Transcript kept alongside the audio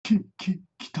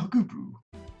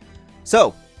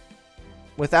So,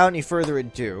 without any further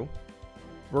ado,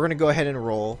 we're going to go ahead and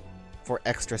roll for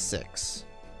extra 6.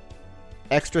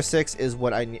 Extra 6 is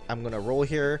what I'm going to roll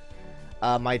here.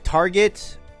 My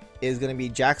target is going to be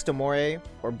Jax Demore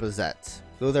or Bazette.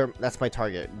 That's my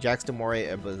target. Jax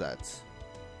Demore and Bazette.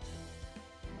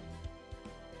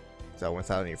 So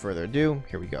without any further ado,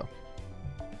 here we go.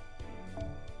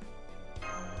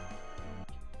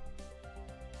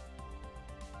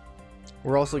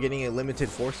 We're also getting a limited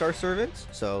 4-star servant,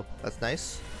 so that's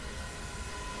nice.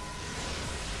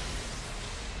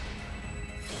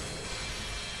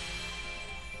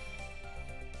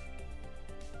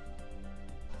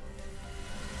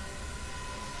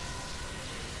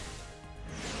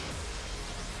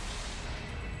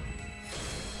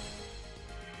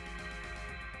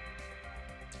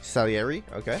 Salieri,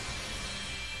 okay.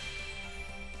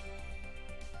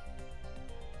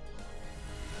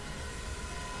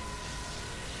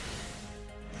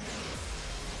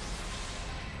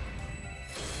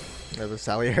 Another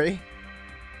Salieri.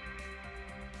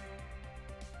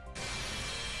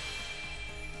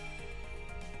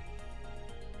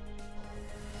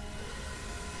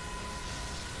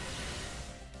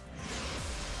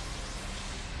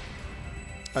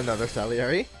 Another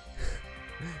Salieri.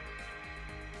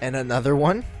 And another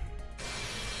one.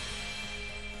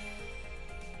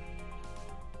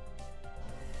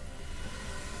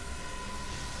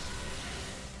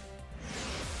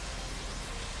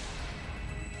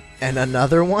 And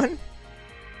another one.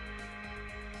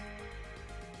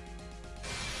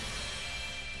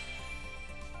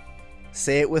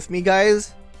 Say it with me,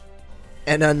 guys.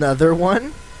 And another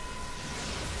one.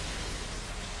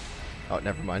 Oh,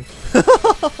 never mind.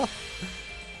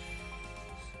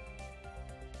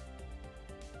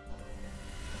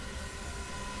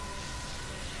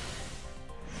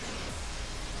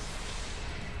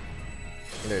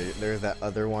 There's that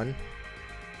other one.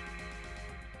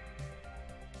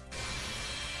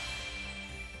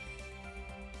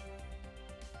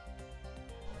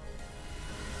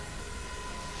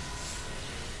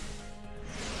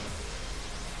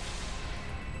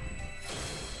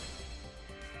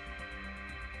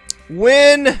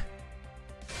 Win!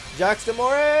 Jax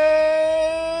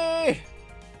Demore!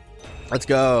 Let's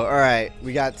go. All right,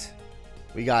 we got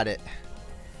it.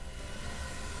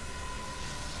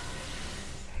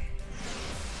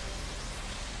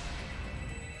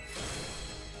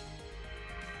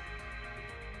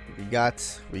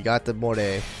 We got the More.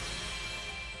 Is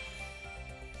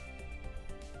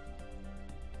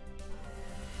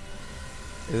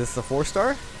this the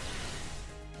 4-star?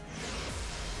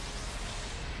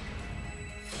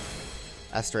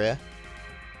 Astrea.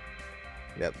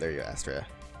 Yep, there you go, Astrea.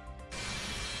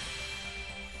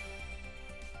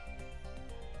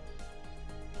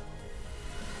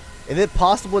 Is it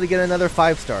possible to get another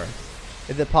 5-star?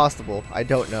 Is it possible? I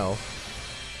don't know.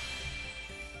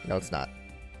 No, it's not.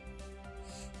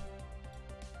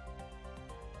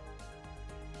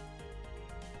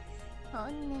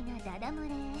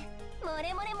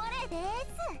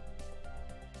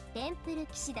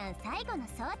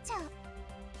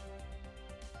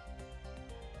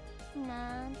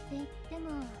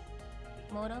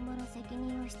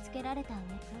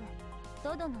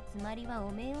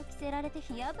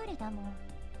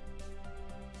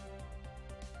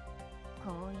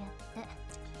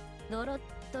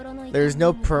 There's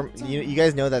no you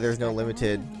guys know that there's no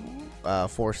limited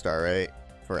 4-star, right?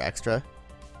 For extra.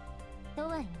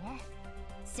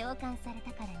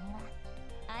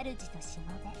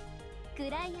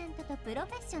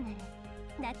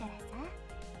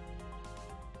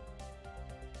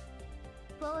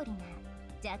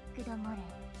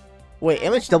 Wait,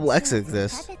 MH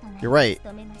exists. You're right.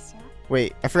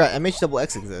 Wait, I forgot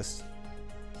MH exists.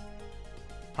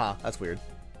 Huh, that's weird.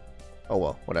 Oh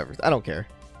well, whatever. I don't care.